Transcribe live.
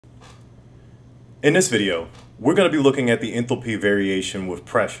In this video, we're going to be looking at the enthalpy variation with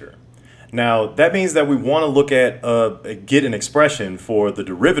pressure. Now, that means that we want to look at, get an expression for the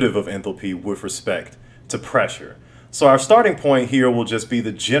derivative of enthalpy with respect to pressure. So our starting point here will just be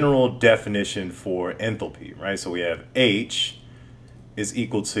the general definition for enthalpy, right? So we have H is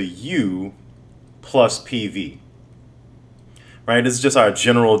equal to U plus PV, right? This is just our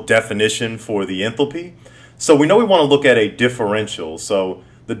general definition for the enthalpy. So we know we want to look at a differential. So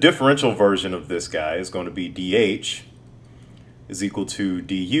the differential version of this guy is going to be dH is equal to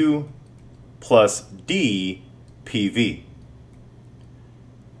du plus dPV.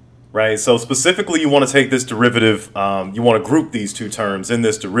 Right, so specifically you want to take this derivative, you want to group these two terms in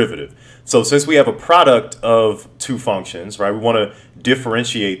this derivative. So since we have a product of two functions, right, we want to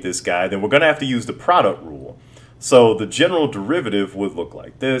differentiate this guy, then we're going to have to use the product rule. So the general derivative would look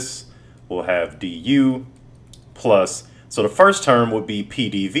like this. We'll have du plus, so the first term would be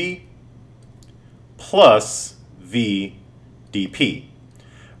pdv plus v dp.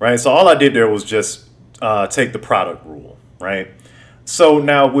 Right, so all I did there was just take the product rule, right? So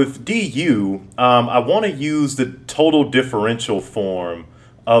now with du, I want to use the total differential form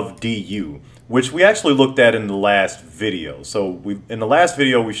of du, which we actually looked at in the last video. So in the last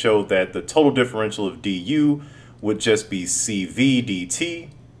video, we showed that the total differential of du would just be cv dt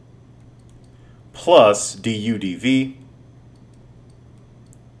plus du dv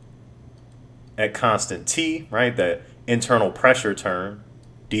at constant t, right? That internal pressure term,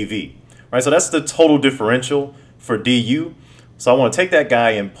 dv, right? So that's the total differential for du. So I want to take that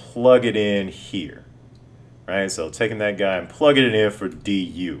guy and plug it in here, right? So taking that guy and plugging it in for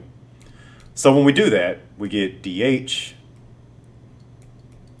du. So when we do that, we get dH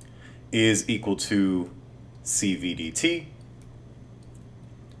is equal to cv dt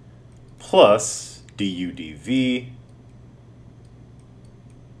plus du dv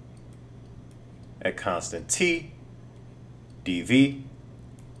at constant t dv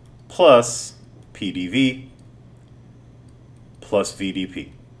plus pdv plus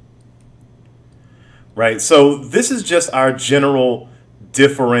VDP. Right, so this is just our general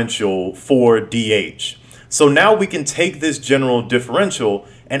differential for DH. So now we can take this general differential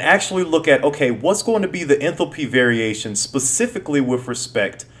and actually look at, okay, what's going to be the enthalpy variation specifically with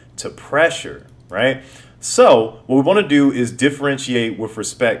respect to pressure, right? So what we want to do is differentiate with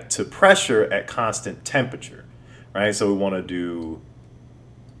respect to pressure at constant temperature, right? So we want to do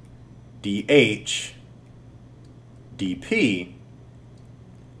DH dP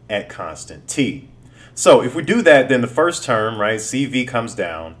at constant T. So if we do that, then the first term, right, CV comes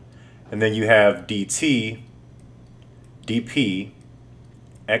down, and then you have DT dP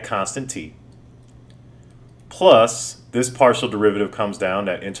at constant T, plus this partial derivative comes down,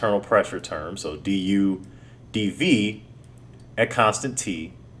 that internal pressure term, so du dV at constant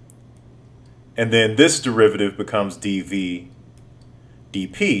T, and then this derivative becomes dV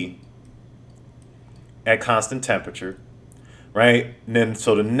dP at constant temperature, right? And then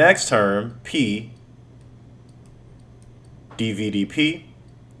so the next term, P dV dP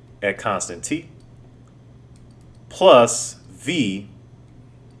at constant T plus V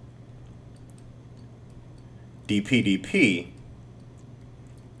dP dP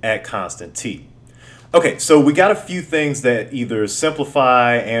at constant T. Okay, so we got a few things that either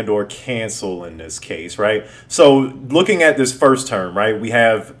simplify and or cancel in this case, right? So looking at this first term, right, we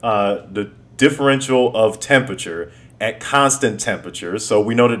have the differential of temperature at constant temperature. So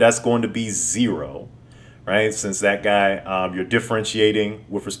we know that that's going to be 0, right? Since that guy, you're differentiating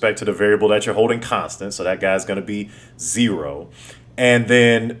with respect to the variable that you're holding constant. So that guy's going to be 0. And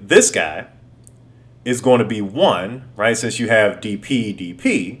then this guy is going to be 1, right? Since you have dP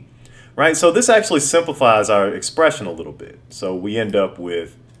dP, right? So this actually simplifies our expression a little bit. So we end up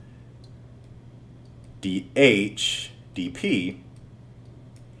with dH dP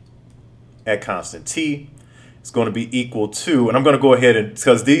at constant T is going to be equal to, and I'm going to go ahead and,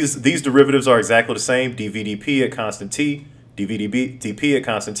 because these derivatives are exactly the same, dV dP at constant T, dV dP at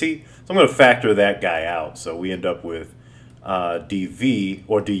constant T, so I'm going to factor that guy out. So we end up with dV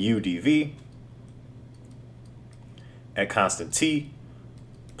or du dV at constant T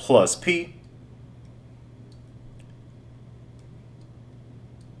plus P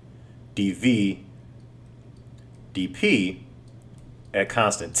dV dP at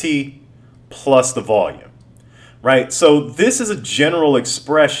constant T plus the volume, right? So this is a general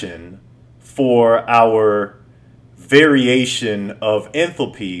expression for our variation of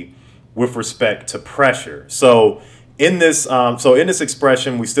enthalpy with respect to pressure. So in this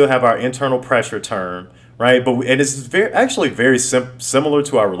expression, we still have our internal pressure term, right? And it's actually very similar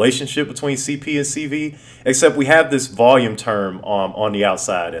to our relationship between CP and CV, except we have this volume term on the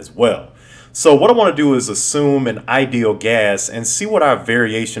outside as well. So what I want to do is assume an ideal gas and see what our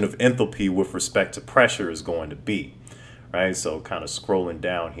variation of enthalpy with respect to pressure is going to be, right? So kind of scrolling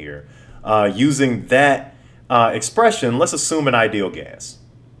down here. Using that expression, let's assume an ideal gas.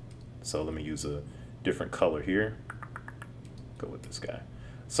 So let me use a different color here. Go with this guy.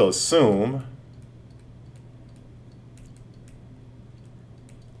 So assume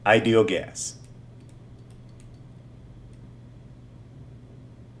ideal gas.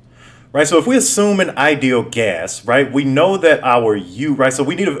 Right, so if we assume an ideal gas, right, we know that our U, right, so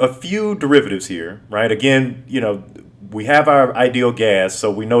we need a few derivatives here, right? Again, you know, we have our ideal gas,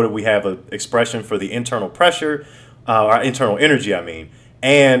 so we know that we have an expression for the internal pressure, our internal energy, I mean,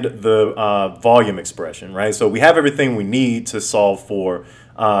 and the volume expression, right? So we have everything we need to solve for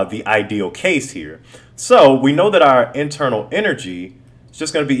the ideal case here. So we know that our internal energy is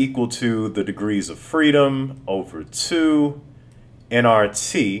just going to be equal to the degrees of freedom over 2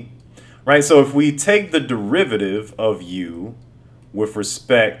 nRT. Right, so if we take the derivative of U with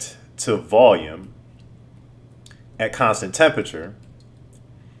respect to volume at constant temperature,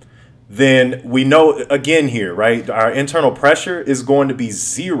 then we know, again here, right, our internal pressure is going to be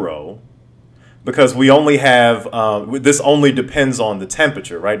 0 because we only have, this only depends on the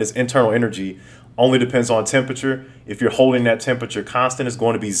temperature, right? This internal energy only depends on temperature. If you're holding that temperature constant, it's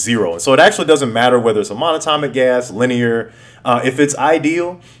going to be 0. And so it actually doesn't matter whether it's a monatomic gas, linear. If it's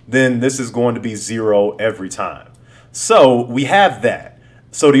ideal, then this is going to be 0 every time. So we have that.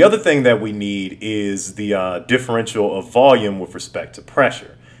 So the other thing that we need is the differential of volume with respect to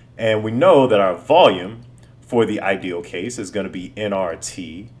pressure. And we know that our volume for the ideal case is going to be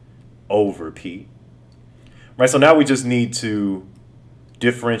nRT over P. Right, so now we just need to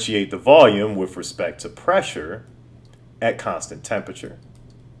differentiate the volume with respect to pressure at constant temperature.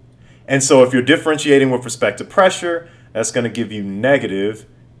 And so if you're differentiating with respect to pressure, that's going to give you negative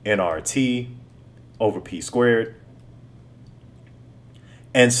nRT over P squared.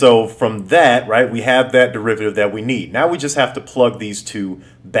 And so from that, right, we have that derivative that we need. Now we just have to plug these two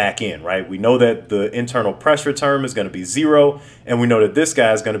back in, right? We know that the internal pressure term is going to be 0, and we know that this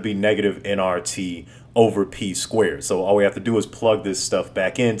guy is going to be negative nRT over P squared. So all we have to do is plug this stuff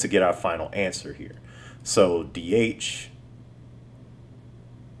back in to get our final answer here. So dH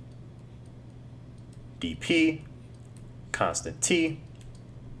dP, constant T,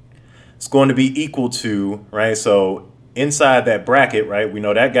 it's going to be equal to, right, so inside that bracket, right, we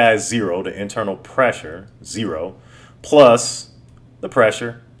know that guy is 0, the internal pressure, 0, plus the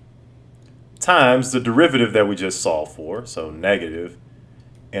pressure times the derivative that we just solved for, so negative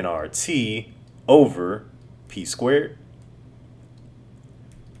nRT over P squared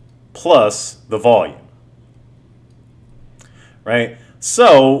plus the volume, right?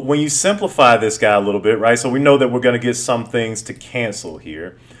 So when you simplify this guy a little bit, right, so we know that we're going to get some things to cancel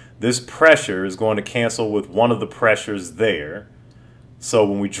here. This pressure is going to cancel with one of the pressures there. So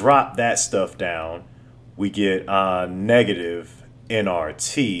when we drop that stuff down, we get negative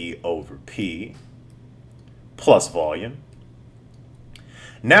nRT over P plus volume.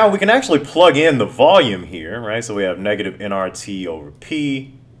 Now we can actually plug in the volume here, right? So we have negative nRT over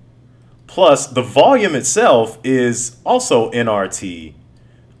P plus the volume itself is also nRT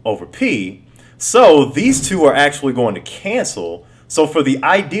over P. So these two are actually going to cancel. So for the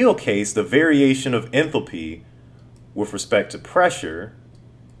ideal case, the variation of enthalpy with respect to pressure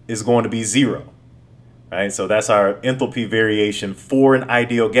is going to be 0, right? So that's our enthalpy variation for an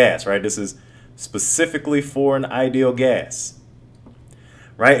ideal gas, right? This is specifically for an ideal gas,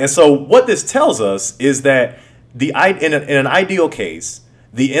 right? And so what this tells us is that in an ideal case,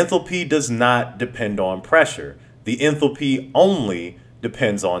 the enthalpy does not depend on pressure. The enthalpy only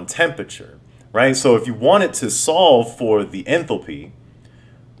depends on temperature. Right? So if you wanted to solve for the enthalpy,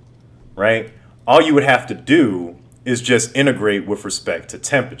 right, all you would have to do is just integrate with respect to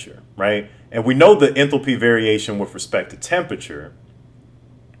temperature, right? And we know the enthalpy variation with respect to temperature,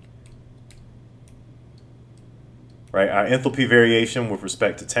 right? Our enthalpy variation with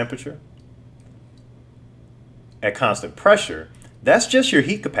respect to temperature at constant pressure, that's just your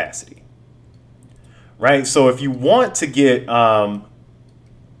heat capacity, right? So if you want to get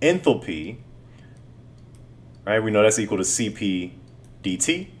enthalpy, right, we know that's equal to Cp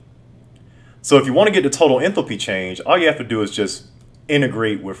dt. So if you want to get the total enthalpy change, all you have to do is just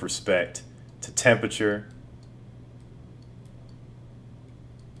integrate with respect to temperature,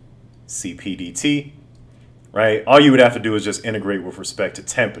 Cp dt, right? All you would have to do is just integrate with respect to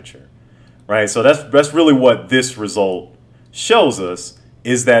temperature, right? So that's really what this result shows us,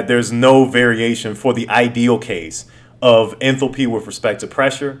 is that there's no variation for the ideal case of enthalpy with respect to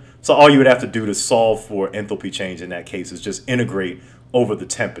pressure. So all you would have to do to solve for enthalpy change in that case is just integrate over the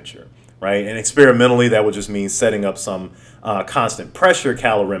temperature, right? And experimentally, that would just mean setting up some constant pressure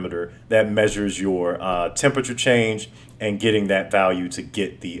calorimeter that measures your temperature change and getting that value to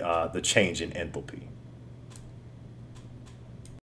get the change in enthalpy.